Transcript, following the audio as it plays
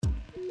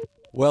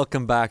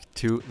Welcome back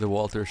to The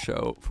Walter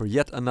Show for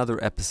yet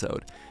another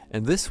episode.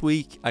 And this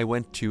week I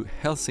went to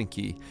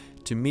Helsinki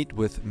to meet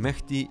with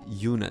Mehdi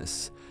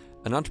Younes,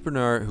 an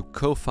entrepreneur who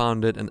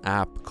co-founded an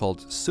app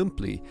called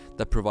Sumpli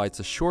that provides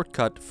a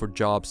shortcut for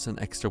jobs and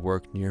extra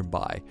work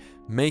nearby,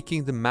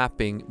 making the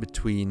mapping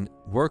between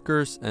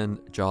workers and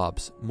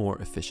jobs more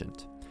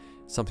efficient.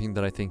 Something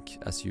that I think,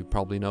 as you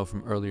probably know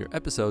from earlier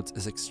episodes,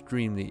 is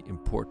extremely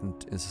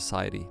important in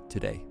society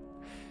today.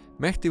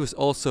 Mehdi was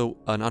also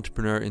an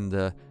entrepreneur in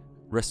the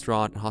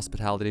restaurant and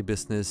hospitality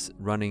business,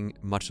 running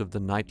much of the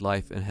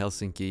nightlife in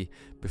Helsinki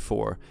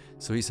before.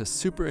 So he's a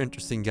super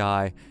interesting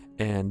guy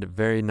and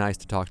very nice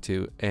to talk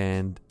to,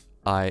 and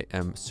I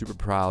am super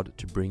proud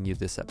to bring you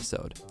this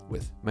episode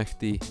with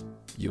Mehdi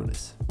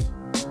Younes.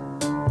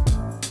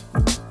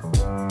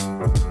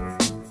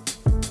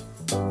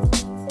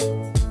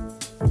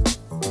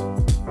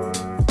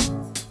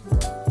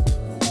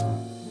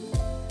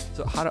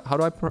 So how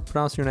do I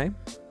pronounce your name?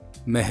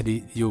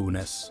 Mehdi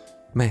Younes.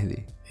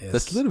 Mehdi. Yes.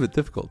 That's a little bit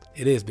difficult.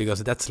 It is,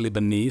 because that's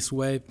Lebanese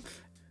way,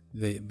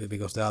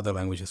 because the other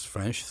language is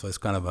French, so it's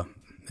kind of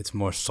it's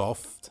more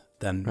soft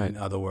than in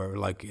other words,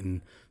 like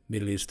in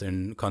Middle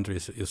Eastern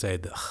countries, you say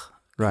the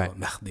right.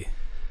 Mehdi.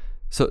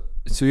 So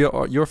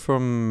you're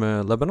from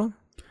Lebanon?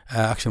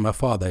 Actually, my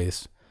father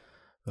is.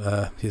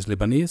 He's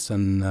Lebanese,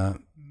 and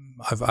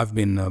I've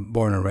been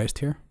born and raised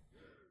here.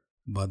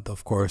 But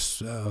of course,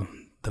 the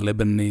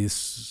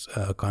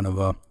Lebanese kind of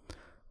a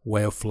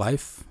way of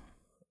life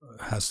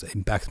has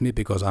impacted me,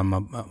 because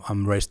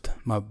I'm raised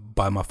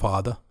by my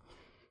father,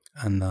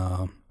 and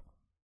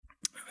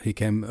he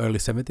came early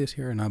 70s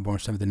here, and I'm born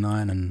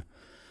 79, and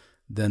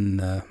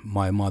then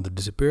my mother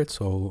disappeared,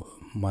 so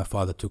my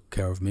father took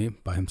care of me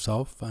by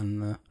himself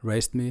and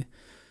raised me.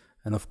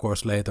 And of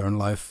course later in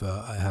life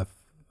I have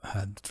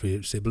had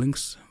 3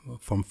 siblings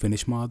from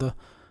Finnish mother,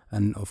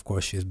 and of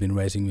course she's been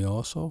raising me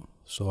also,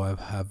 so I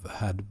have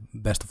had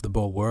best of the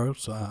both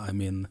worlds. I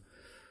mean,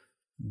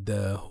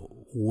 the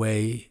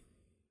way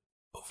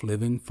of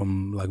living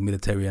from like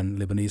Mediterranean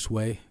Lebanese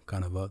way,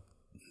 kind of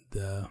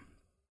the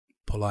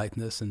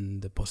politeness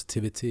and the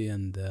positivity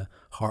and the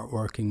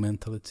hardworking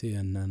mentality,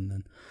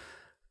 and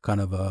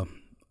kind of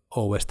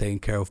always taking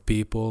care of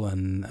people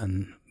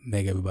and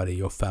make everybody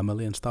your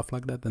family and stuff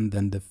like that. And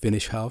then the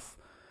Finnish half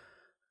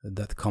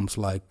that comes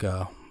like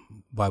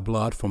by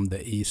blood from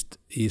the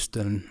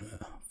eastern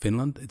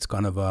Finland. It's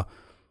kind of a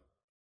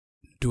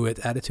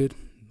do-it attitude,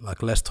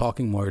 like less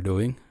talking, more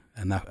doing.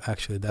 And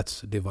actually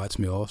that divides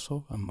me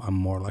also. I'm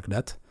more like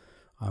that.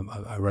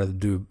 I rather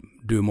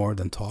do more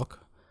than talk.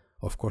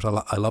 Of course,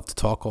 I love to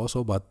talk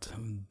also, but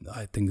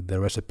I think the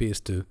recipe is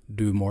to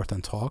do more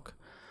than talk.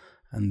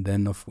 And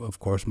then of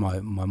course my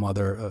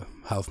mother,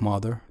 half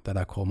mother that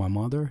I call my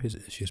mother,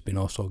 she's been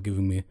also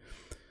giving me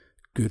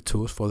good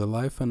tools for the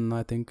life, and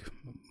I think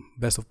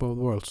best of both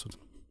worlds.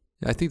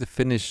 Yeah, I think the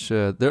Finnish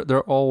there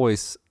are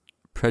always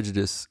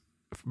prejudice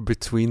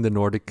between the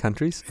Nordic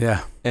countries.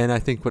 Yeah. And I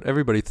think what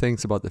everybody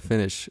thinks about the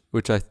Finnish,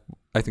 which I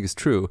think is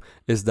true,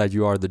 is that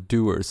you are the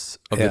doers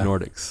of the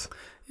Nordics.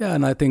 Yeah,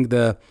 and I think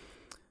the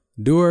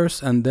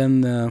doers, and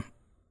then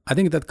I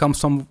think that comes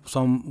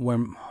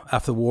somewhere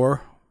after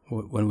war,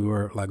 when we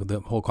were like the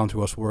whole country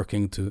was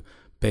working to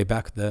pay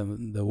back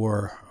the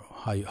war.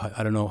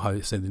 I don't know how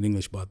you say it in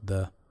English, but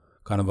the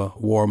kind of a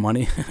war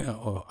money,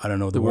 or I don't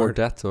know the war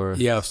debt, or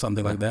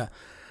something like that.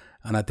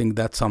 And I think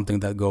that's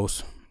something that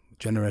goes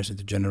generation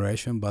to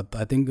generation. But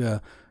I think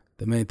the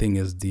main thing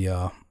is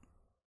the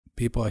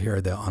people here,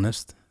 they're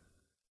honest.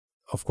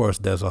 Of course,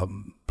 there's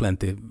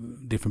plenty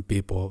different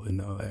people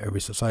in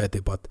every society,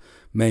 but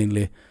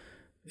mainly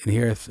in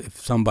here, if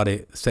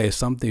somebody says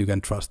something, you can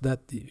trust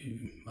that.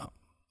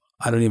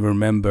 I don't even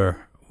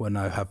remember when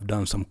I have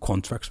done some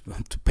contracts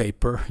to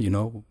paper,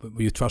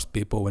 you trust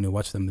people when you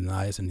watch them in the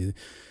eyes, and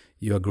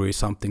you agree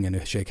something and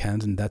you shake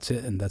hands, and that's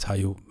it. And that's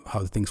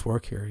how things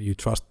work here. You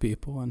trust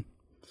people, and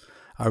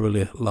I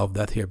really love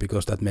that here,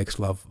 because that makes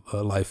life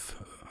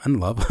and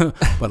love,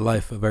 but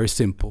life very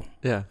simple.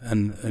 Yeah.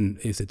 And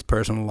is it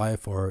personal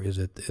life, or is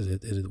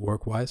it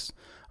work wise?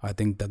 I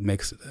think that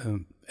makes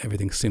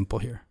everything simple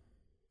here.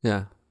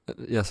 Yeah.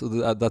 Yeah. So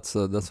that's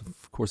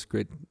of course a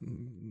great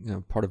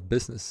part of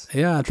business.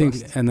 Yeah, I think,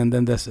 and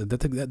then that's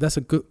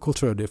a good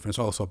cultural difference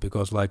also,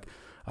 because like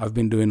I've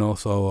been doing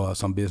also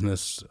some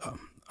business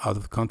out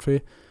of the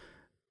country.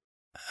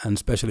 And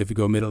especially if you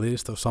go Middle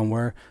East or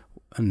somewhere,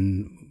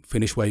 and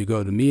Finnish way, you go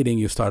to the meeting,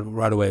 you start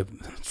right away,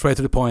 straight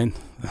to the point,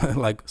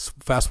 like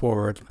fast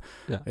forward,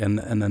 and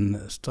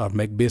then start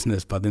make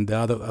business. But in the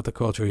other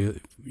culture,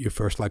 you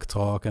first like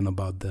talk and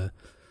about the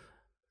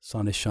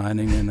sun is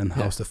shining, and then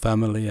how's the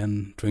family,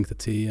 and drink the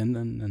tea, and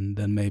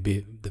then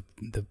maybe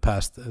the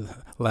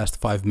last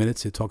 5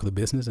 minutes you talk the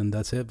business, and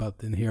that's it.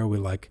 But in here we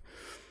like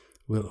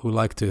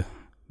to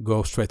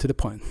go straight to the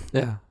point.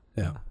 Yeah.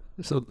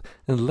 So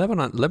in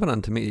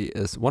Lebanon to me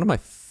is one of my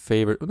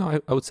favorite.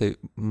 No, I would say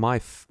my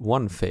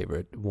one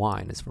favorite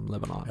wine is from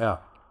Lebanon. Yeah,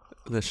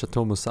 the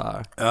Chateau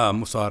Moussar.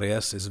 Moussar,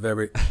 yes, is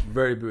very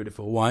very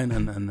beautiful wine,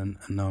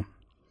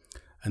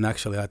 and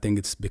actually I think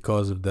it's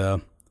because of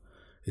the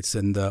it's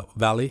in the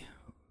valley,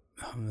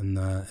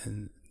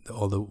 and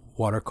all the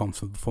water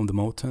comes from the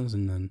mountains,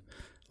 and then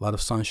a lot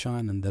of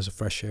sunshine, and there's a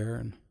fresh air,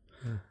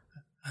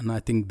 and I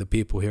think the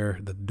people here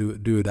that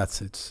do that,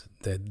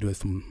 they do it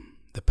from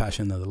the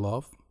passion and the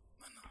love.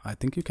 I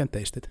think you can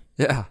taste it.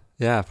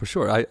 Yeah, for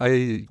sure.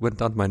 I went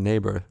down to my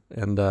neighbor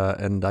and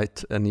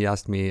he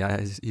asked me.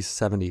 He's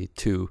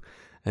 72,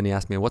 and he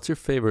asked me, "What's your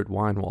favorite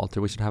wine, Walter?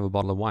 We should have a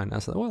bottle of wine." I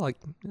said, "Well, like,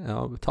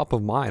 top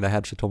of mind, I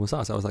had Chateau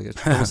Moussas." I was like,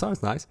 "Chateau Moussas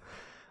is nice."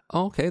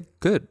 Oh, okay,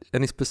 good.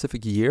 Any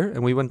specific year?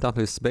 And we went down to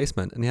his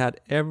basement, and he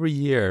had every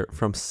year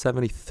from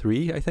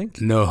 73, I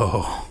think.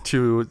 No.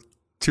 To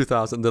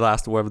 2000. The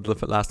last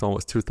one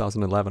was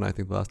 2011, I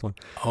think. The last one.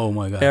 Oh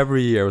my God.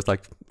 Every year was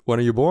like, "When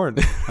are you born?"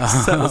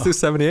 Let's do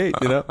 78.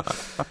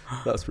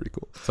 That's pretty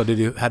cool. So did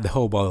you had the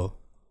whole bottle?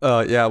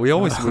 Yeah, we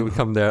always when we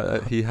come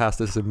there, he has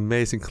this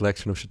amazing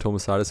collection of Chateau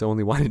Moussas. It's the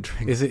only wine he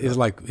drinks.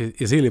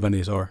 Is he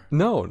Lebanese or?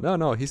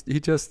 No. He's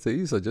just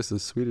a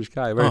Swedish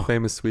guy, a very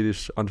famous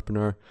Swedish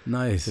entrepreneur.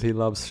 Nice. He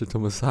loves Chateau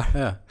Moussas.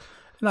 Yeah,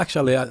 and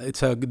actually,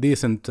 it's a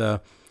decent.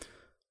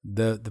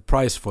 The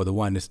price for the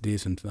wine is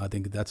decent. I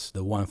think that's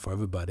the wine for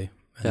everybody.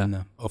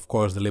 And of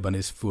course, the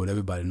Lebanese food,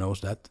 everybody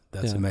knows that.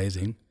 That's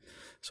amazing.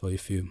 So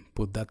if you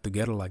put that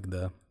together, like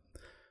the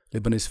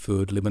Lebanese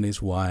food,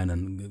 Lebanese wine,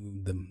 and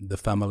the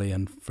family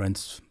and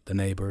friends, the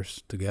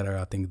neighbors together,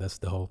 I think that's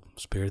the whole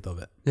spirit of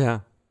it.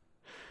 Yeah.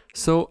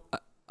 So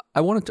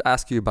I wanted to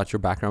ask you about your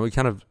background. We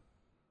kind of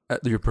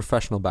your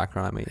professional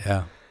background. I mean.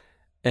 Yeah.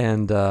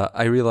 And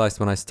I realized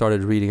when I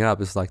started reading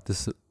up, it's like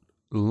this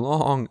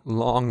long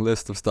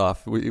list of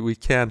stuff. We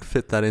can't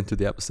fit that into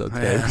the episode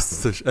today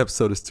because the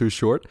episode is too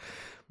short.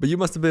 But you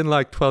must have been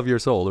like 12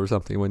 years old or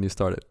something when you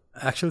started.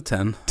 Actually,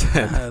 10.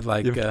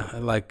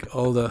 Like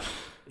all the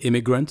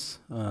immigrants.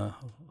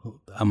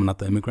 I'm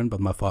not an immigrant, but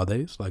my father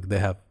is. Like they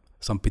have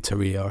some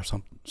pizzeria or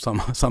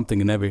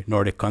something in every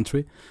Nordic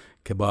country,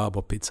 kebab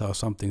or pizza or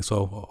something.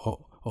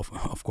 So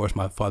of course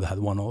my father had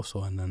one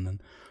also, and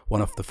then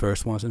one of the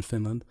first ones in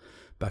Finland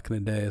back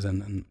in the days,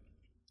 and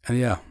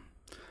yeah,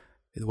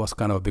 it was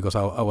kind of because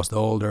I was the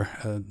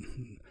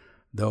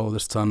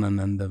oldest son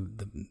and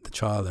the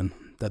child, and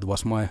that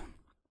was my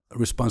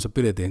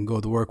responsibility, and go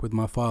to work with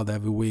my father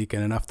every week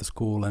and then after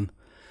school and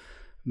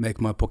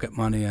make my pocket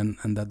money,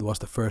 and that was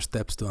the first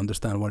steps to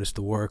understand what is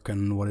the work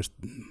and what is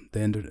the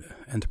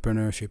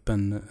entrepreneurship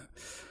and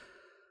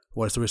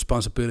what is the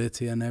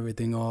responsibility and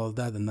everything, all of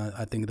that. And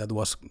I think that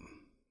was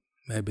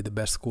maybe the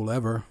best school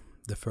ever,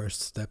 the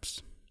first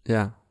steps.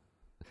 Yeah.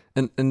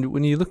 And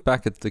when you look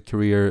back at the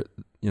career,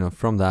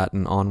 from that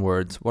and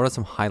onwards, what are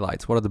some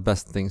highlights? What are the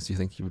best things you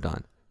think you've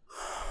done?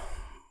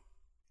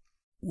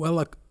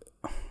 Well,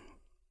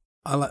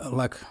 I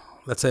like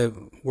let's say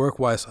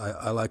work-wise,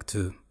 I like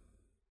to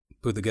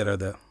put together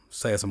the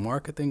sales and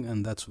marketing,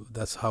 and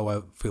that's how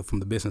I feel from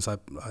the business. I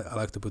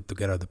like to put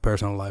together the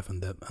personal life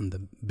and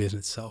the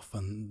business itself,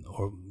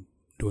 or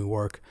doing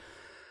work.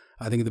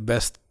 I think the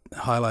best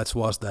highlights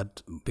was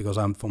that because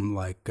I'm from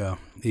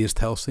East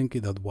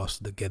Helsinki, that was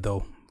the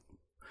ghetto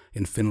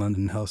in Finland,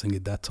 in Helsinki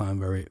at that time,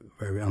 very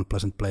very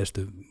unpleasant place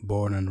to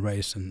born and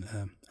raise,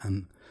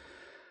 and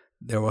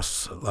there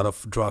was a lot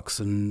of drugs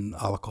and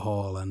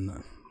alcohol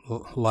and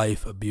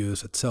life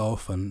abuse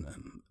itself, and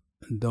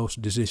those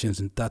decisions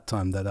in that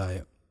time that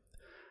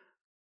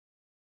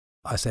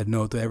I said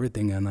no to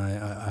everything, and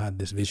I had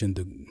this vision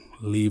to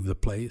leave the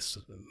place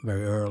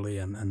very early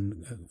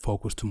and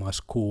focus to my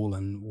school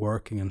and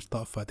working and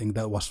stuff. I think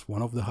that was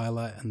one of the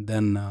highlights. And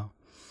then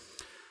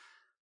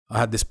I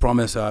had this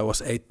promise. I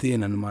was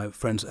 18, and my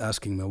friends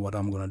asking me what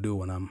I'm gonna do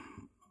when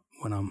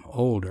I'm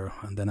older,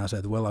 and then I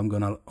said, well, I'm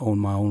gonna own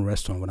my own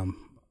restaurant when I'm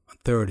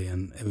 30,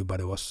 and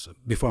everybody was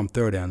before I'm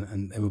 30,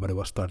 and everybody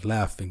was start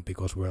laughing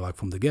because we're like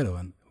from the ghetto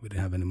and we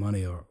didn't have any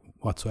money or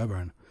whatsoever.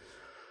 And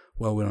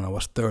well, when I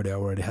was 30, I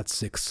already had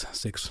six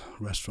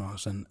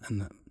restaurants, and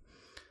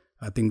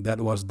I think that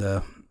was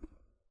the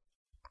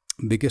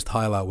biggest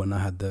highlight when I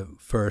had the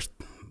first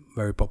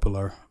very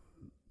popular,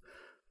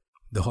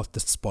 the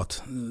hottest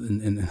spot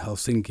in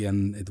Helsinki,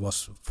 and it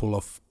was full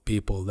of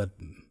people that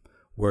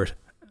were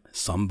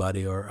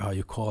somebody, or how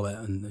you call it,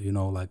 and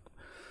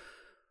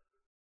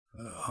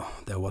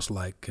there was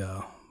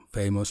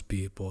famous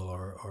people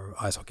or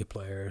ice hockey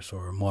players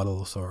or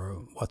models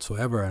or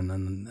whatsoever,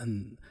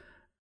 and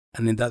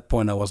in that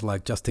point I was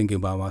just thinking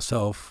about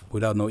myself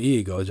without no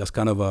ego, just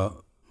kind of a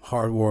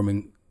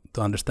heartwarming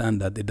to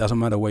understand that it doesn't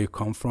matter where you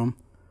come from,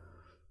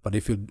 but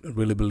if you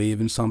really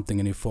believe in something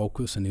and you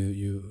focus and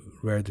you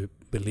dare to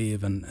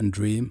believe and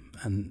dream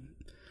and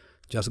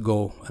just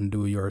go and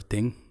do your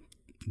thing,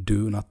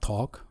 do not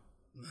talk,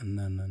 and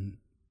then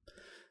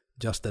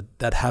just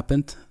that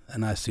happened,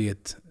 and I see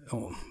it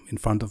in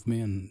front of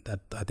me, and that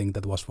I think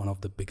that was one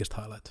of the biggest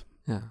highlights.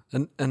 Yeah,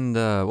 and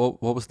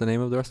what was the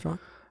name of the restaurant?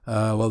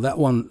 Well, that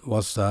one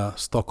was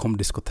Stockholm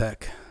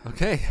Discotheque.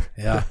 Okay.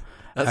 Yeah.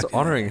 That's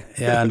honoring.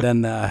 Yeah, and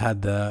then I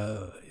had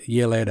a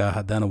year later I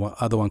had done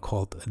other one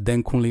called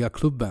Den Kungliga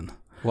Klubben.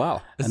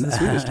 Wow, it's in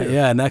Swedish too.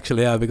 Yeah, and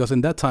actually, because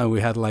in that time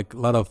we had a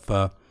lot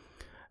of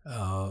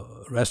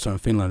restaurant in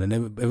Finland,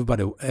 and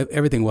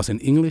everything was in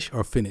English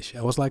or Finnish.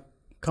 I was like,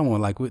 come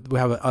on, like we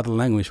have another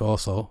language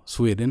also,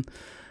 Sweden,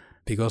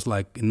 because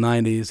like in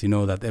 90s, you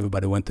know that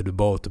everybody went to the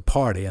boat to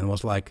party, and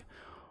was like,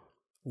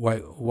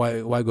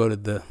 why go to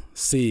the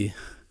sea,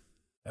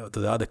 to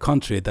the other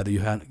country that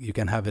you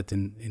can have it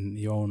in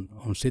your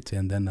own city?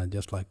 And then I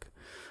just like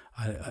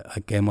I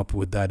came up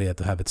with the idea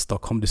to have it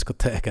Stockholm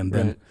discotheque, and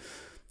then. Right.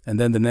 And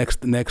then the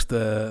next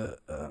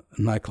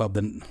nightclub,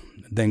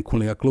 Den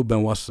Kungliga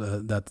Klubben, was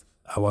that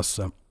I was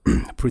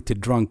pretty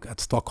drunk at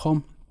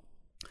Stockholm,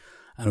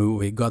 and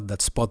we got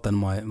that spot. And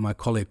my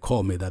colleague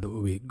called me that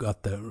we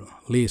got the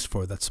lease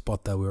for that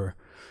spot that we were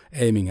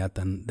aiming at.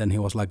 And then he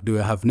was like, "Do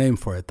you have name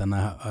for it?" And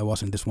I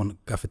was in this one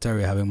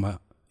cafeteria having my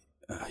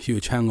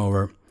huge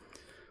hangover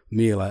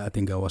meal. I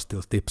think I was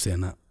still tipsy,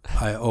 and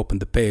I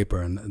opened the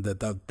paper, and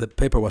the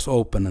paper was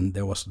open, and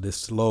there was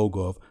this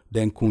logo of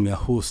Den Kungliga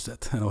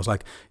Huset, and I was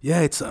like,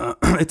 yeah, it's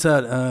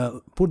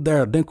put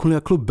there Den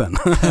Kungliga Klubben.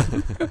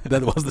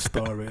 That was the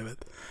story of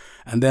it.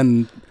 And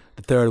then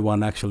the third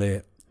one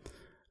actually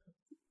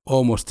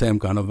almost same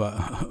kind of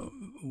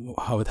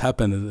how it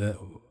happened.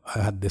 I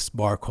had this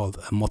bar called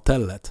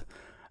Motellet,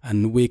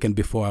 and the weekend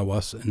before I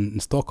was in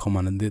Stockholm,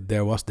 and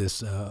there was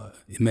this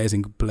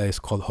amazing place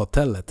called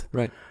Hotellet.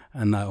 Right.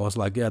 And I was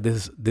like, yeah,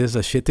 this is a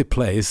shitty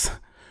place.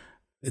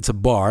 It's a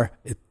bar.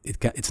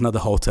 It's not a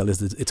hotel.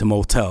 It's a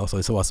motel. So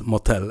it was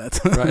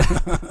Motellet. Right.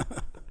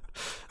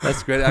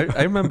 That's great.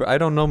 I remember. I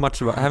don't know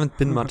much about. I haven't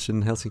been much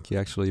in Helsinki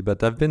actually,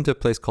 but I've been to a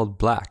place called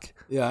Black.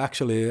 Yeah,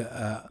 actually,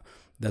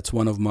 that's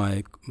one of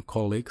my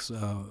colleagues'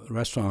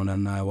 restaurant,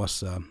 and I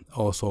was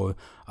also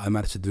I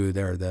managed to do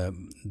there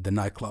the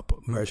nightclub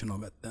version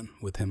of it then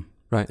with him.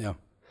 Right. Yeah.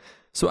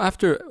 So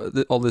after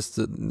all this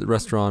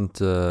restaurant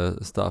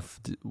stuff,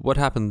 what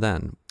happened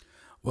then?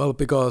 Well,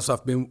 because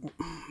I've been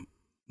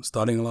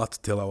studying a lot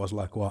till I was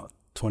like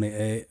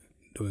 28,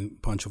 doing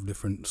a bunch of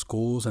different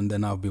schools, and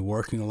then I've been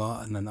working a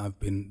lot, and then I've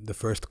been the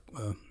first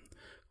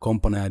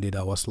company I did.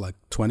 I was like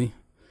 20,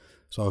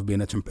 so I've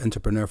been an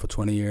entrepreneur for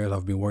 20 years.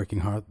 I've been working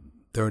hard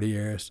 30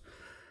 years,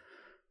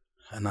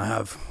 and I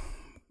have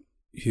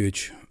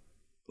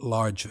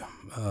large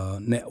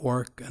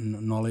network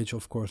and knowledge,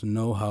 of course, and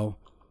know-how.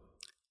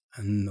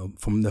 And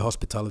from the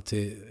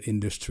hospitality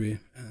industry,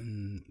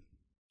 and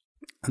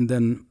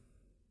then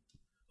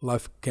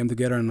life came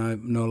together, and I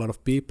know a lot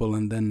of people,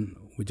 and then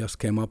we just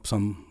came up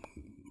some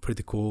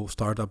pretty cool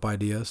startup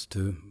ideas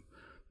to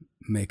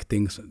make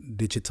things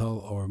digital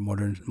or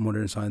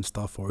modern science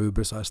stuff or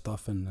Uber size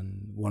stuff, and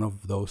one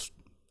of those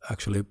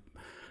actually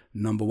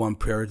number one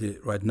priority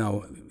right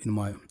now in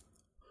my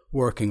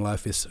working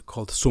life is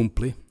called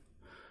Sumpli,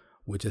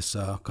 which is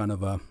kind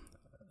of a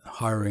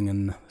hiring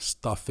and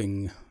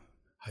staffing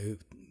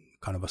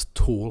kind of a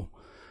tool,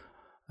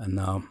 and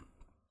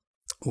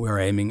we're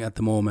aiming at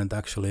the moment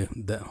actually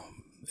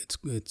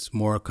it's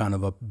more kind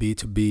of a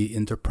B2B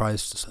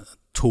enterprise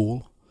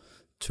tool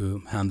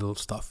to handle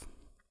stuff.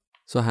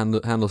 So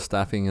handle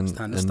staffing and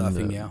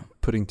staffing, yeah,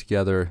 putting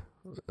together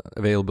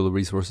available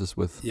resources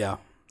with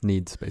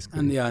needs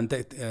basically.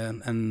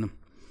 And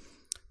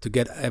to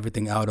get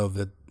everything out of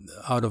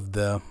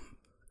the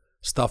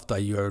stuff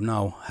that you're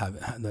now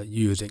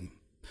using,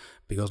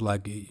 because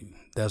like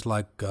there's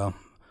like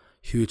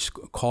huge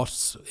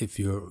costs if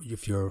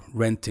you're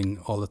renting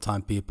all the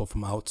time people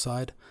from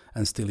outside,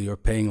 and still you're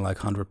paying like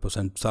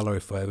 100% salary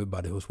for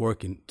everybody who's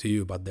working to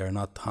you, but they're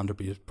not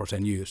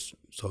 100% used.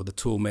 So the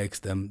tool makes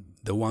them,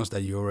 the ones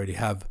that you already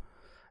have,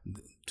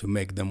 to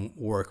make them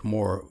work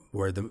more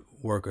where the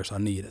workers are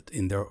needed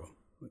in the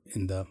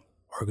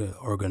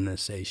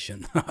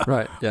organization.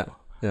 Right.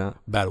 Yeah.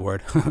 Bad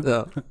word.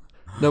 Yeah.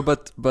 No,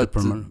 but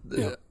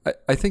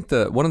I think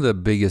one of the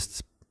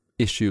biggest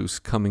issues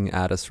coming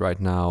at us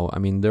right now, I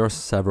mean, there are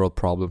several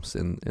problems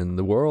in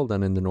the world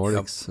and in the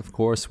Nordics, of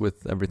course,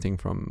 with everything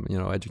from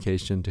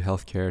education to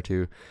healthcare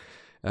to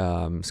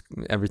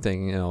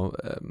everything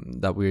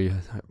that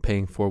we're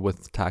paying for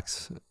with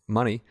tax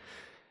money.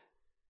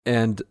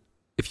 And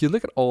if you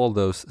look at all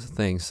those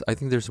things, I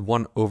think there's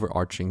one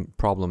overarching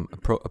problem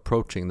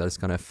approaching that is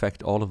going to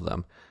affect all of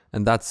them,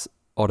 and that's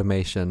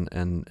automation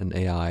and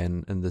AI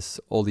and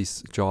all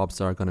these jobs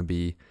are going to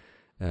be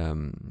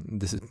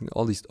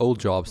all these old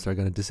jobs that are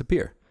going to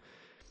disappear.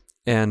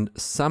 And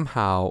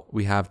somehow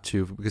we have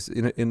to, because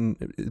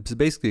it's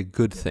basically a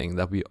good thing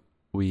that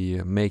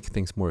we make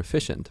things more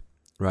efficient,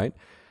 right?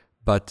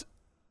 But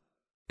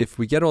if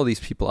we get all these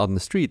people out in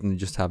the street and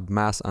just have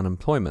mass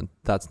unemployment,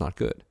 that's not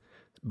good.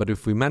 But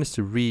if we manage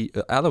to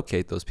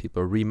reallocate those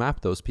people,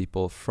 remap those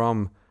people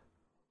from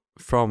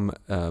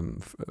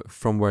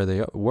where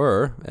they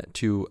were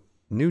to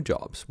new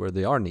jobs where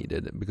they are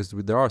needed, because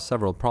there are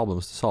several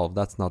problems to solve.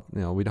 That's not,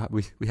 we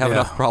have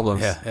enough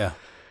problems.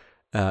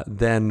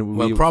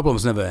 Then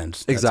problems never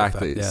end.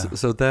 Exactly.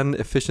 So then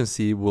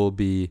efficiency will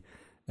be,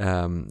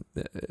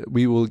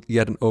 we will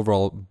get an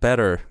overall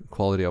better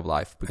quality of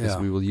life because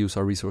we will use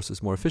our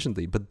resources more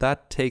efficiently. But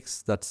that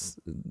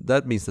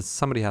means that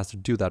somebody has to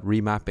do that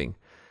remapping.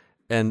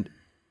 And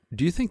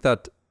do you think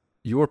that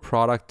your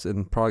product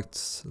and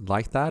products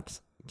like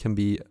that can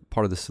be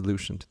part of the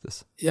solution to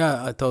this?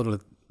 Yeah, I totally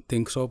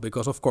think so,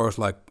 because of course,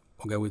 like,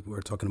 okay,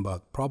 we're talking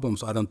about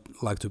problems. I don't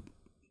like to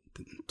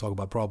talk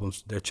about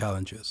problems, they're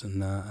challenges.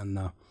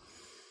 And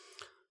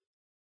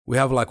we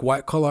have like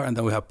white collar and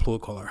then we have blue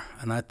collar.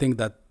 And I think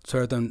that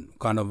certain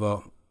kind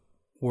of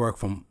work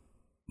from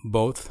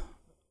both,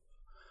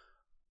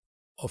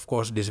 of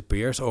course,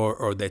 disappears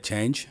or they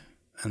change.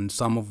 And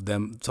some of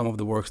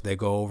the works, they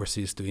go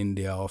overseas to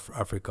India or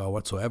Africa or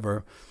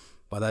whatsoever.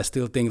 But I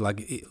still think,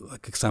 like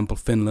example,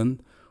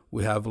 Finland,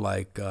 we have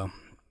like a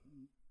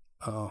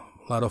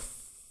lot of,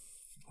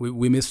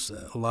 we miss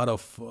a lot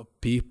of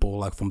people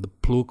like from the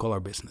blue collar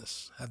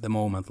business at the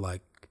moment.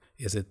 Like,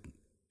 is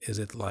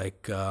it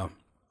like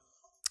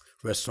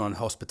restaurant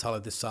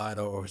hospitality side,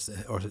 or is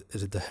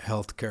it the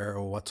healthcare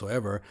or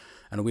whatsoever?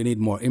 And we need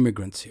more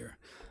immigrants here.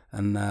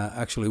 And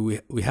actually,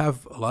 we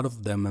have a lot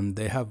of them, and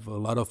they have a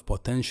lot of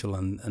potential,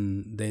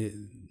 and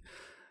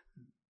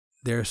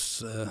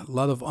there's a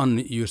lot of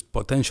unused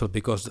potential,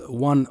 because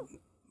one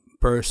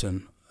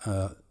person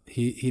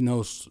he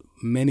knows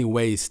many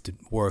ways to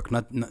work,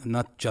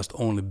 not just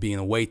only being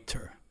a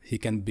waiter. He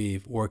can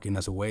be working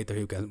as a waiter.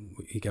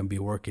 He can be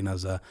working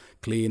as a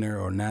cleaner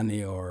or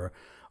nanny or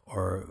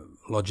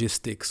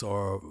logistics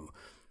or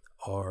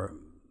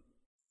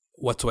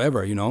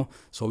whatsoever, you know.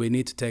 So we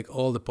need to take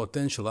all the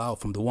potential out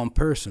from the one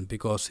person,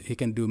 because he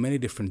can do many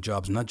different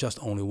jobs, not just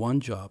only one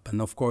job.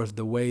 And of course,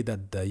 the way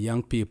that the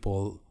young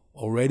people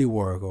already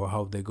work, or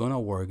how they're gonna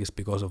work, is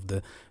because of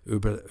the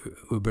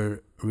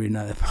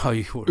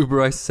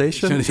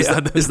Uberization.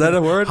 Is that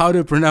a word? How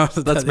to pronounce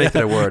it? Let's make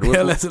it a word.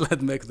 Yeah, let's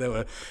make that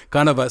word.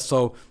 Kind of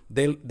so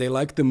they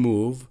like to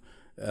move.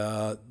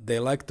 They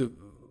like to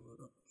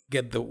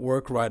get the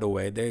work right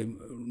away. They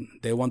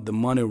want the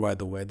money right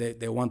away.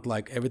 They want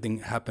like everything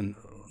happen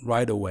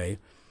right away.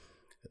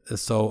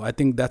 So I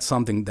think that's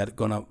something that's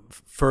gonna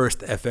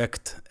first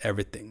affect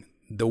everything,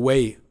 the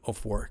way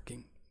of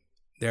working.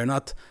 They're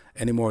not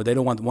anymore. They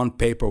don't want one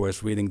paper where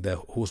it's reading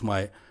who's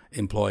my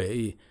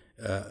employer,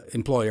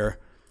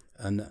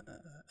 and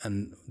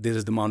this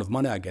is the amount of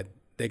money I get.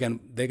 They can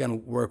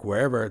work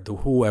wherever to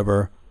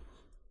whoever,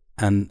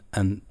 and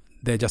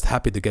they're just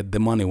happy to get the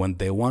money when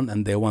they want,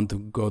 and they want to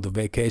go to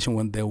vacation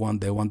when they want.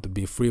 They want to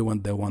be free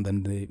when they want,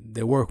 and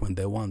they work when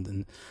they want.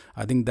 And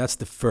I think that's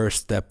the first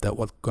step, that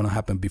what's gonna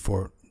happen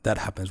before that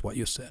happens. What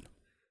you said.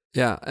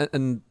 Yeah,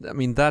 and I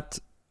mean that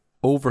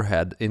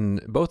overhead in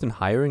both in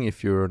hiring.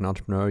 If you're an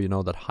entrepreneur, you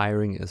know that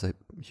hiring is a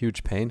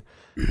huge pain,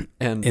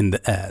 and in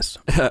the ass.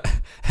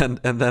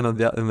 and then on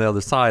the other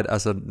side,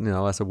 as a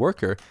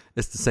worker,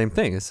 it's the same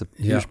thing. It's a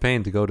huge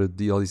pain to go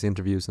to all these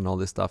interviews and all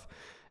this stuff.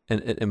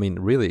 And I mean,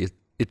 really,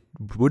 it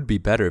would be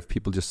better if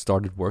people just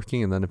started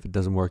working, and then if it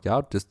doesn't work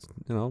out, just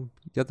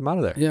get them out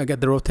of there. Yeah,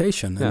 get the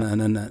rotation. Yeah.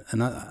 And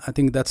I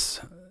think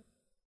that's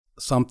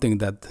something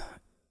that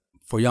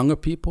for younger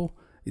people,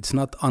 it's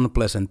not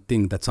unpleasant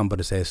thing that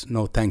somebody says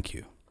no thank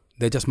you.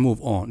 They just move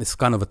on. It's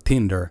kind of a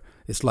Tinder.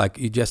 It's like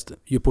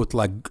you put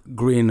like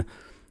green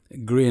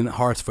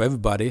hearts for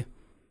everybody,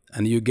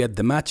 and you get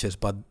the matches,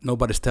 but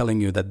nobody's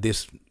telling you that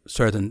this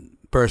certain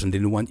person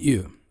didn't want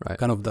you. Right.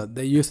 Kind of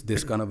they used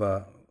this kind of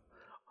a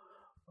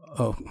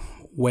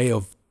way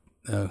of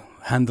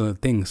handling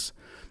things,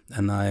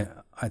 and I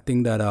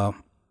think that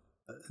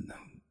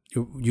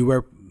you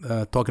were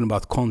talking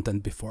about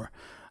content before,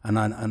 and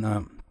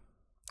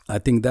I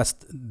think that's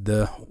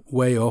the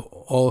way of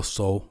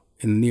also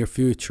in the near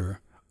future,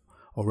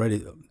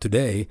 already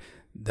today,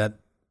 that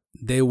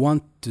they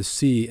want to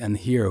see and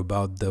hear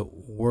about the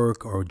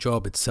work or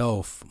job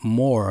itself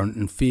more,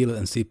 and feel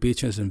and see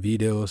pictures and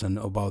videos and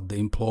about the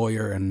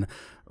employer and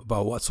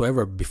about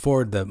whatsoever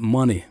before the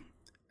money.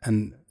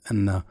 And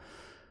I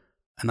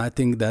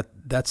think that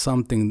that's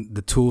something,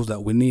 the tools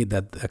that we need,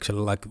 that actually,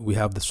 like we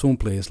have the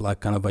Sumpli, is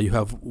like kind of you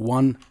have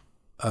one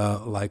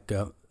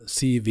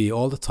CV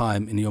all the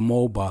time in your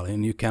mobile,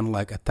 and you can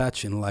like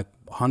attach in like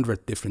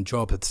 100 different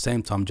jobs at the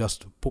same time,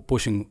 just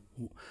pushing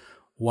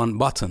one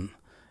button.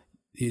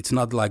 It's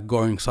not like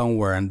going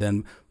somewhere and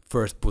then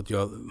first put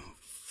your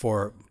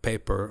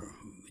paper,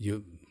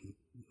 you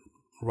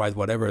write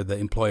whatever the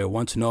employer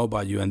wants to know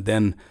about you, and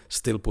then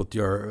still put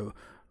your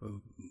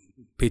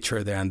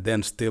picture there, and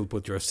then still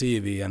put your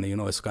CV, and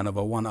it's kind of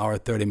a 1 hour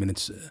 30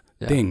 minutes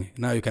thing.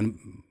 Now you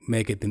can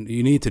make it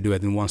you need to do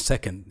it in 1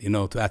 second,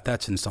 to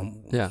attach in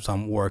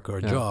some work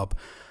or job.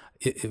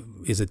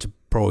 Is it a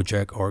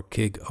project or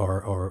gig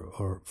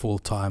or full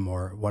time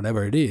or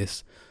whatever it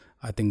is?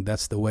 I think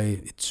that's the way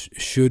it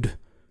should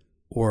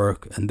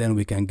work, and then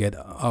we can get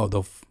out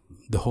of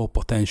the whole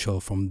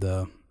potential from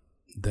the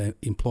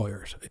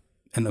employers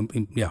and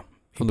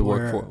from the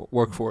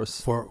workforce.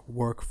 For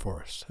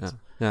workforce.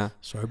 Yeah.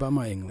 Sorry about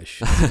my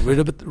English. It's a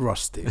little bit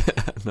rusty.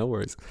 No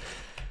worries.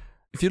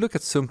 If you look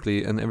at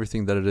Sumpli and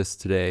everything that it is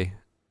today,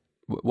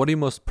 what are you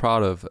most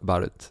proud of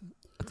about it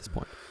at this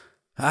point?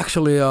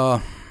 Actually,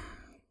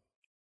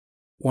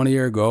 1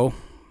 year ago,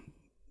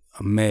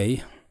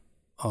 May,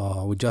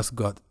 we just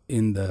got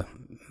in the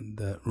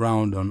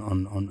round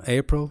on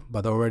April,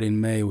 but already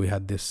in May we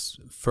had this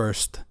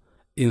first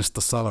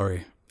Insta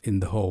salary in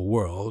the whole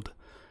world.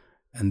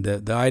 And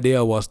the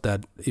idea was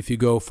that if you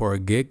go for a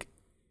gig,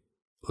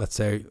 let's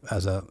say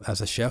as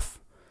a chef,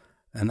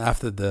 and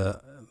after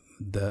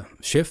the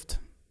shift,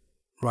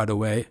 right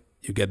away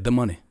you get the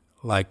money.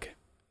 Like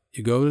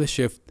you go to the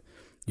shift,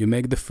 you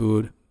make the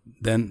food,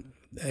 then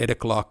 8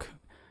 o'clock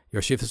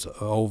your shift is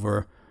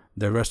over.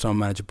 The restaurant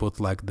manager put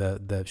like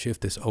the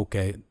shift is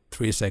okay,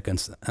 3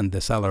 seconds, and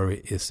the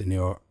salary is in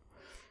your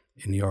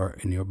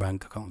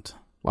bank account.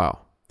 Wow.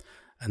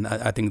 And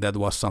I think that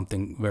was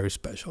something very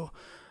special.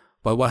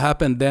 But what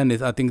happened then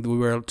is I think we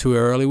were too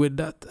early with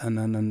that,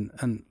 and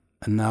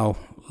now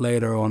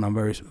later on I'm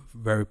very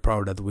very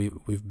proud that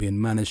we've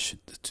been managed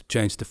to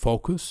change the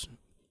focus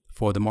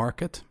for the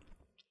market,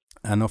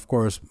 and of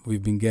course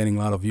we've been getting a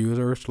lot of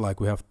users. Like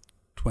we have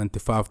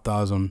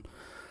 25,000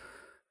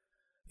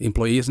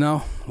 employees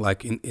now,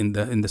 like in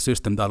the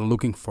system that are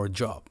looking for a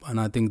job, and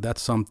I think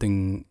that's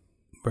something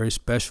very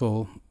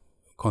special,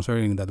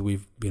 considering that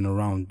we've been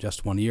around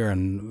just 1 year,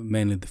 and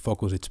mainly the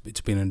focus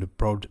it's been in the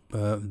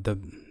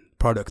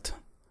product,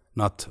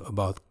 not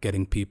about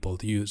getting people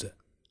to use it.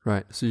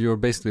 Right. So you're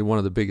basically one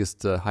of the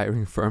biggest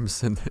hiring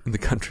firms in the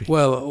country.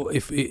 Well,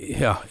 if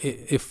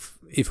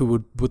we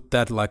would put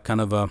that like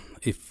kind of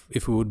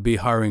if we would be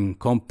hiring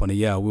company,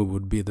 yeah, we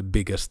would be the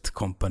biggest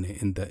company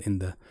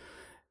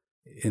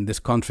in this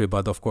country.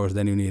 But of course,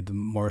 then you need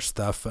more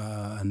staff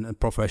and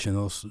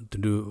professionals to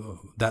do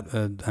that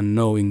and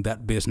knowing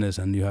that business,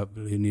 and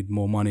you need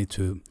more money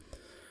to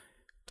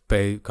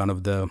pay kind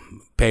of the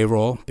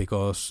payroll,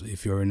 because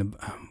if you're in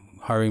a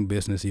hiring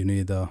business, you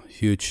need a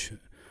huge,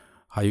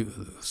 how you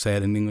say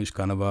it in English,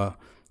 kind of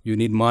you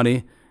need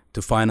money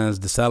to finance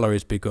the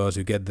salaries, because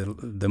you get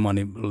the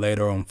money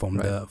later on from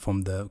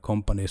the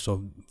company.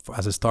 So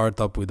as a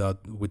startup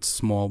with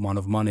small amount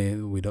of money,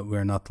 we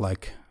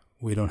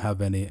don't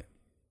have any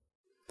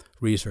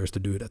research to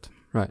do that.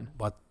 Right.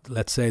 But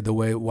let's say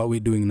what we're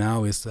doing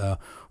now is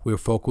we're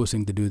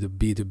focusing to do the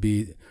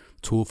B2B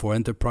tool for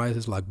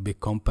enterprises like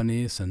big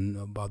companies, and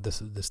about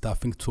the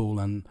staffing tool,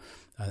 and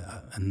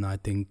I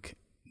think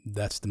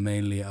that's the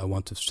mainly I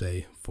want to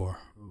say for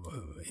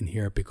in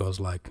here, because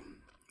like,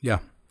 yeah,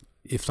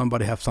 if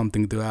somebody have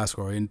something to ask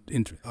or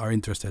are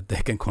interested,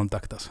 they can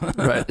contact us.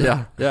 Right.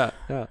 Yeah.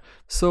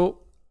 So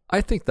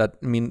I think that,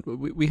 I mean,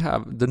 we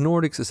have, the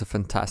Nordics is a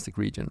fantastic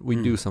region. We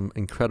do some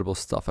incredible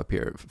stuff up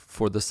here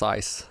for the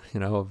size,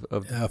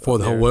 for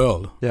the whole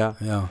world.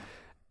 Yeah.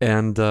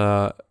 And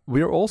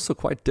we are also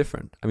quite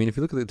different. I mean, if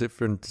you look at the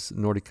different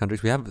Nordic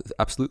countries, we have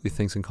absolutely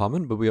things in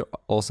common, but we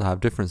also have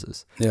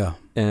differences. Yeah.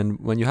 And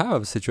when you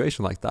have a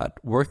situation like that,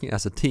 working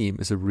as a team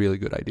is a really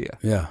good idea.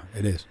 Yeah,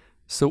 it is.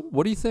 So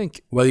what do you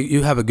think? Well,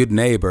 you have a good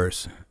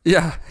neighbors.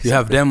 Yeah. Exactly. You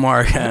have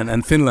Denmark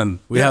and Finland.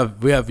 We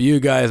have you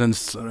guys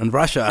and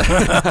Russia.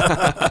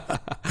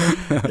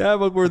 Yeah,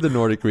 but we're the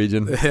Nordic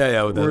region.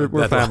 Yeah.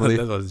 We're family.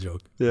 That was a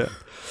joke. Yeah.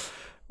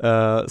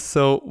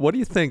 So what do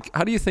you think?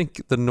 How do you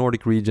think the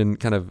Nordic region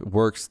kind of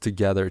works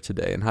together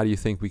today, and how do you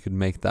think we could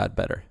make that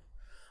better?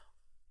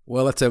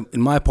 Well, let's say,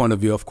 in my point of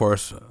view, of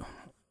course,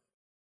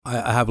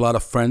 I have a lot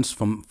of friends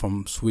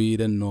from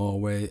Sweden,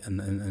 Norway,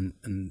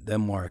 and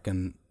Denmark,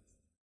 and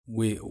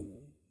we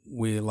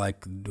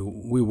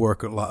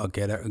work a lot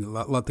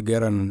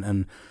together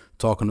and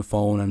talk on the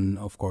phone, and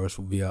of course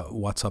via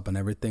WhatsApp and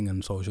everything,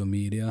 and social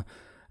media,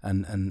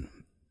 and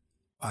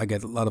I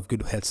get a lot of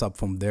good heads up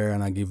from there,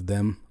 and I give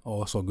them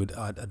also good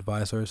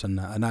advisors, and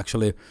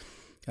actually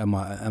I'm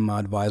an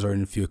advisor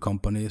in a few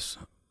companies,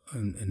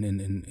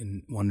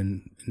 in one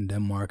in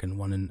Denmark and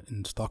one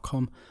in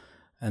Stockholm,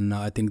 and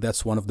I think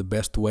that's one of the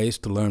best ways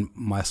to learn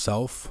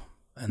myself,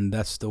 and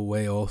that's the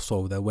way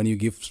also that when you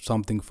give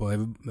something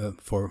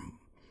for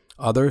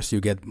others,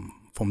 you get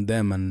from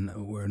them, and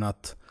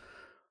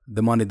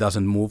the money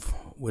doesn't move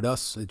with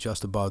us. It's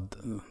just about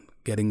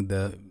giving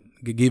the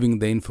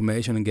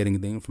information and getting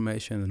the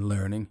information and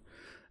learning.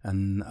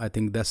 And I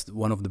think that's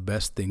one of the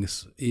best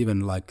things.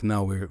 Even like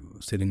now we're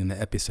sitting in the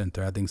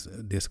epicenter, I think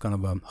this kind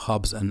of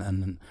hubs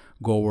and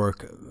go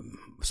work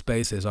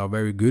spaces are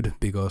very good,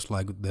 because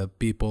like the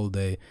people,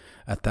 they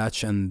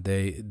attach and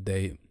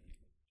they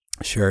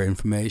share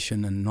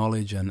information and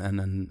knowledge and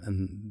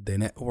they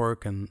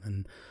network,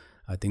 and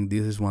I think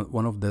this is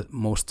one of the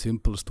most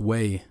simplest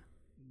way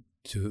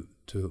to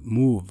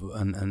move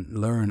and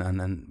learn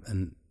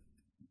and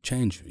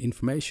change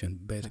information,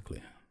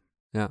 basically.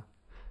 Yeah,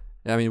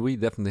 I mean, we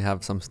definitely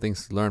have some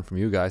things to learn from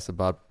you guys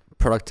about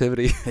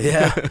productivity.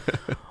 Yeah.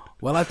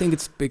 Well, I think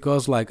it's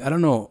because, like, I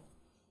don't know,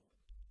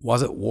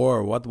 was it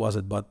war? What was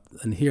it? But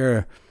in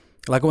here,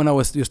 like when I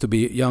used to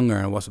be younger,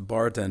 I was a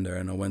bartender,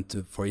 and I went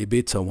for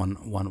Ibiza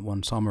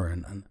one summer,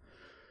 and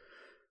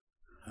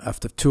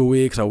after 2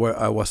 weeks, I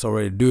was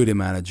already duty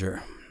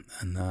manager,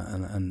 and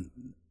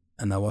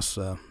I was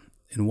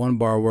in one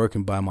bar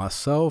working by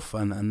myself,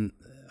 and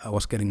I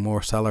was getting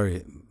more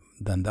salary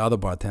than the other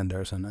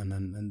bartenders, and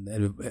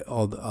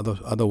all the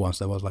other ones.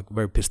 That was like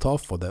very pissed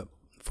off for the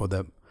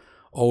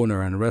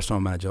owner and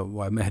restaurant manager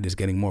why Mehdi is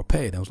getting more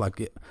paid. I was like,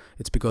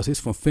 it's because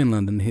he's from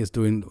Finland and he's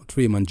doing a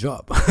 3-month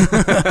job.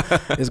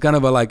 It's kind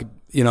of like,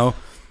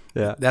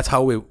 Yeah. That's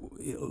how we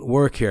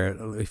work here.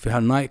 If you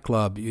have a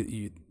nightclub,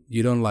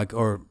 you don't like,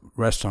 or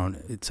restaurant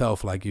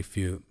itself, like if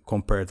you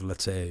compare to,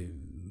 let's say,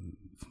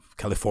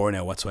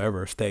 California,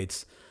 whatsoever,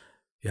 states,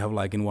 you have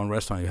like in one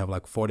restaurant, you have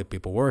like 40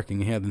 people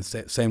working. Here, in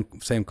the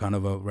same kind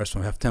of a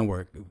restaurant, you have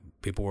 10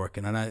 people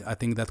working. And I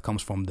think that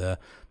comes from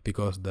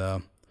because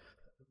the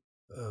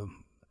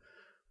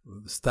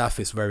staff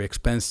is very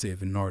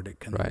expensive in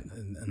Nordic, and, right.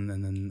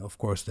 and of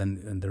course then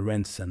and the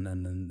rents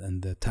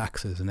and the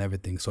taxes and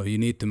everything. So you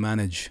need to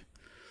manage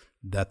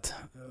that.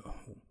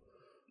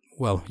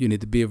 Well, you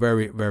need to be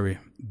very, very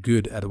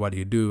good at what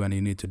you do, and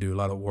you need to do a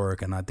lot of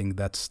work. And I think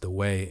that's the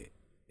way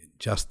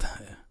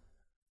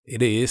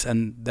it is,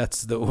 and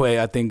that's the way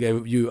I think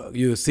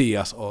you see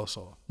us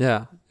also.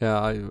 Yeah,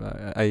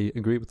 I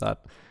agree with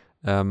that.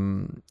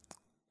 And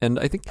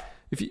I think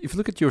if you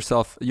look at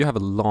yourself, you have a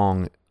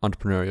long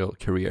entrepreneurial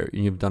career.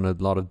 You've done a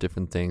lot of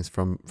different things,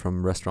 from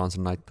restaurants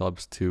and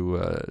nightclubs to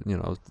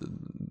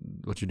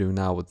what you're doing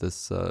now with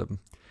this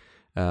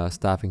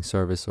staffing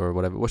service or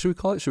whatever. What should we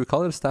call it? Should we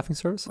call it a staffing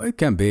service? Well, it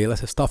can be.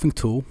 Let's say staffing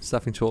tool.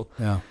 Staffing tool.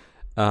 Yeah.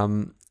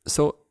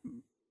 So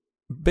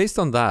based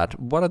on that,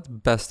 what are the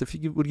best? If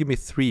you would give me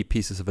 3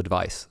 pieces of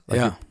advice, like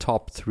your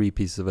top 3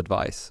 pieces of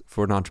advice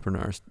for an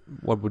entrepreneur,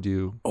 what would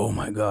you? Oh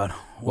my God!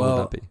 What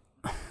would that be?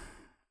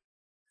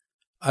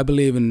 I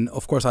believe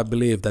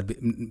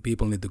that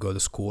people need to go to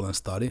school and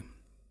study,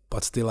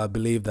 but still I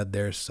believe that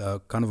there's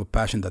kind of a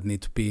passion that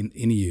needs to be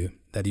in you,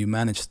 that you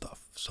manage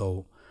stuff.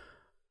 So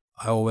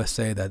I always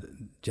say that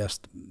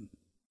just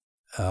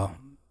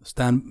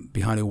stand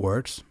behind your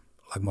words.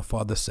 Like my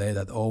father say,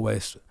 that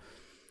always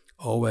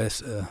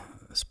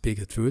speak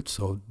the truth.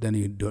 So then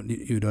you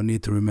don't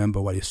need to remember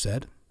what you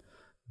said.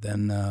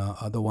 Then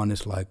other one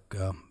is like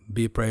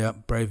be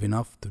brave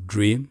enough to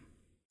dream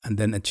and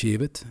then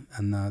achieve it.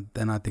 And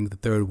then I think the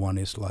third one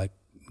is like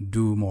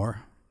do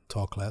more,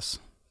 talk less,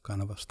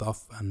 kind of a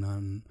stuff.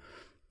 And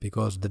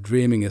because the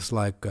dreaming is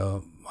like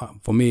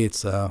for me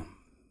it's the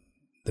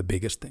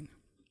biggest thing.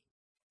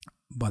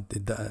 But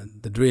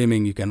the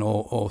dreaming, you can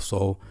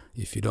also,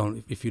 if you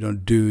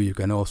don't do, you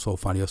can also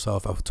find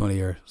yourself after 20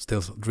 years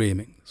still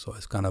dreaming. So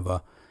it's kind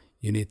of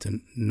you need to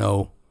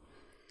know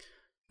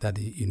that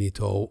you need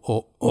to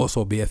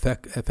also be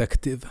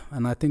effective.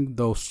 And I think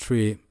those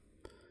 3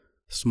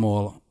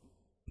 small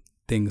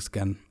things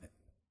can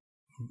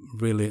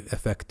really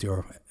affect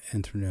your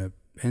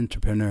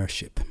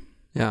entrepreneurship.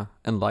 Yeah,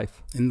 and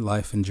life. In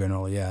life in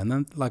general, yeah. And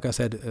then, like I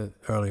said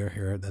earlier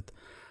here, that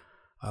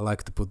I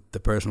like to put the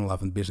personal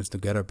life and business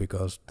together,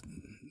 because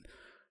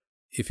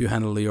if you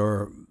handle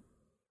your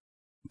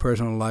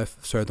personal life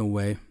a certain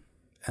way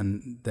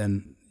and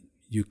then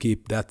you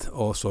keep that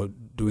also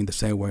doing the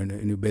same way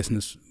in your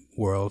business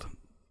world,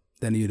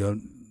 then you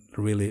don't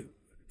really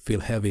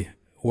feel heavy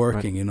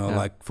working, right.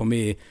 Like for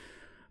me,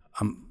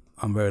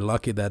 I'm very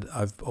lucky that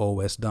I've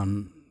always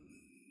done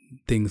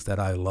things that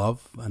I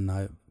love and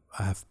I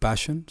have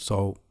passion.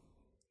 So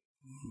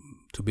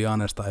to be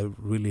honest, I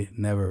really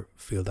never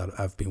feel that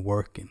I've been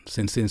working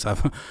since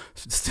I've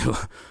still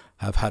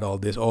have had all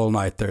these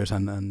all-nighters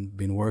and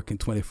been working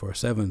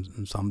 24/7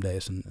 in some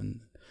days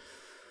and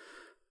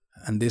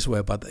this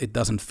way, but it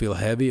doesn't feel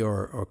heavy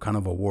or kind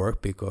of a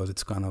work, because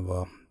it's kind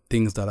of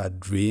things that I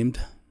dreamed,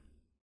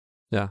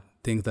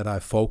 things that I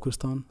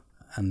focused on,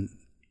 and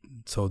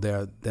so there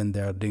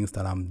are things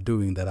that I'm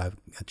doing that I've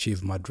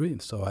achieved my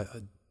dreams. So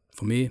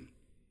for me,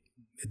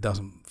 it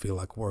doesn't feel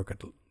like work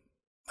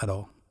at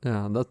all.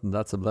 Yeah,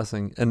 that's a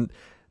blessing. And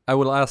I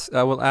will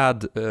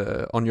add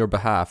on your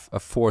behalf a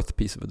 4th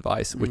piece of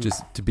advice, which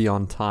is to be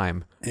on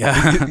time.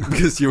 Yeah,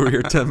 because you were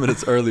here 10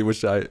 minutes early,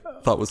 which I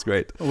thought was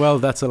great. Well,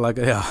 that's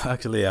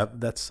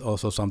that's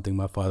also something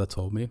my father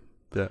told me.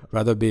 Yeah,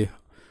 rather be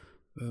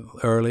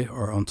early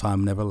or on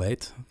time, never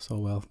late.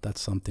 So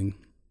that's something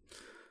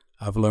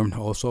I've learned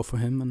also for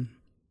him, and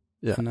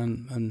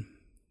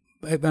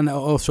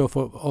also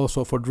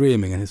for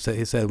dreaming. And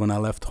he said when I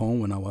left home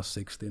when I was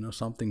 16 or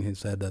something, he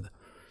said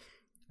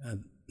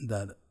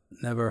that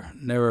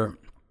never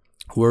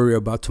worry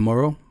about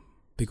tomorrow,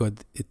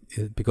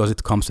 because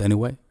it comes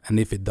anyway, and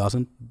if it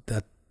doesn't,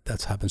 that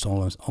happens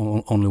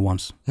only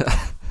once.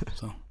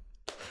 So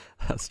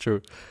that's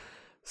true.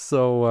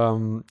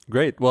 So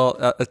great. Well,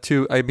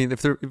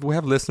 if we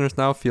have listeners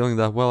now feeling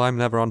that, well, I'm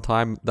never on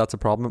time, that's a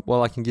problem.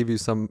 Well, I can give you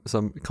some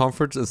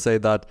comforts and say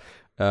that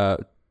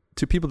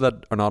to people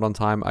that are not on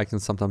time, I can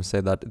sometimes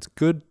say that it's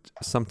good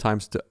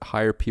sometimes to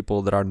hire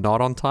people that are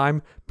not on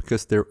time,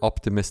 because they're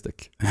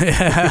optimistic.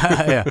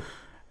 Yeah.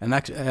 And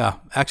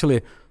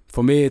actually,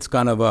 for me, it's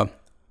kind of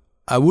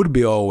I would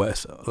be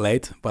always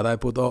late, but I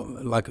put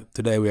like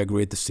today we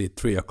agreed to see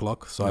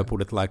 3:00, so I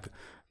put it like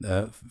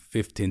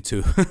 15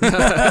 to.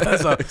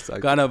 So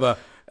exactly. Kind of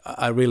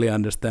I really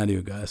understand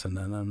you guys,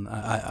 and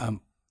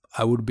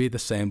I would be the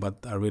same,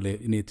 but I really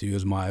need to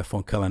use my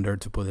iPhone calendar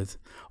to put it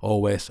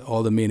always,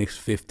 all the meetings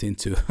 15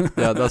 to.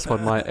 Yeah, that's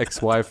what my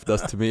ex-wife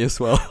does to me as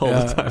well all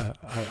the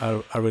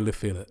time. I really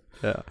feel it.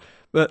 Yeah.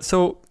 But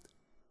so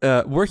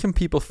where can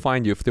people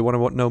find you if they want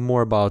to know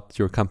more about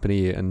your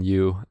company and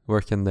you?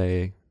 Where can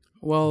they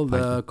Well,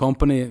 the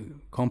company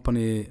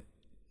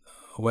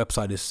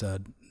website is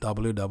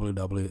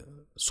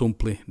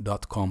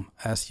www.sumpli.com,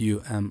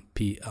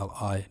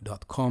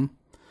 sumpli.com,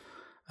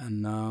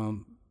 and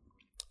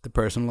the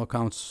personal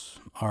accounts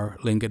are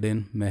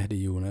LinkedIn,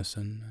 Mehdi Younes,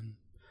 and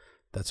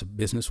that's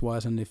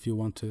business-wise. And if you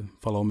want to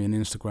follow me on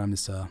Instagram,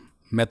 it's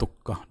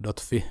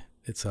metukka.fi.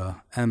 It's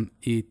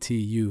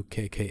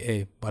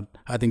METUKKA, but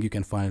I think you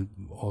can find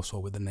also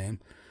with the name,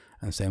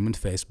 and same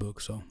with Facebook.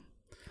 So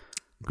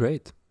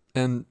great,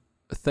 and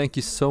thank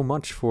you so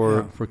much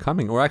for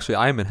coming. Or actually,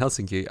 I'm in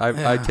Helsinki.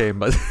 I came,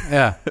 but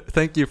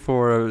thank you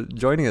for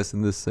joining us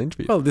in this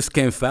interview. Well, this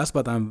came fast,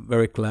 but I'm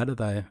very glad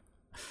that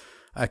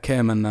I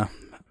came, and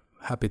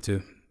happy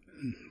to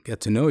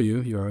get to know you.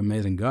 You're an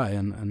amazing guy,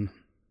 and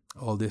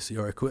all this,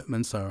 your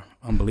equipments are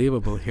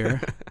unbelievable here,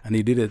 and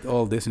you did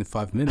all this in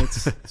 5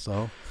 minutes.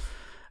 So,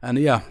 and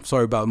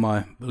sorry about my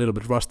a little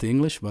bit rusty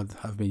English, but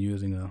I've been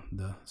using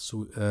the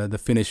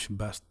Finnish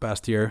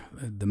past year,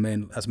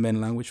 as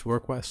main language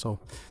work-wise. So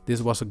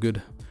this was a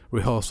good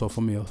rehearsal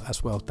for me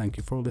as well. Thank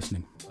you for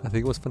listening. I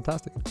think it was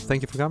fantastic.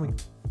 Thank you for coming.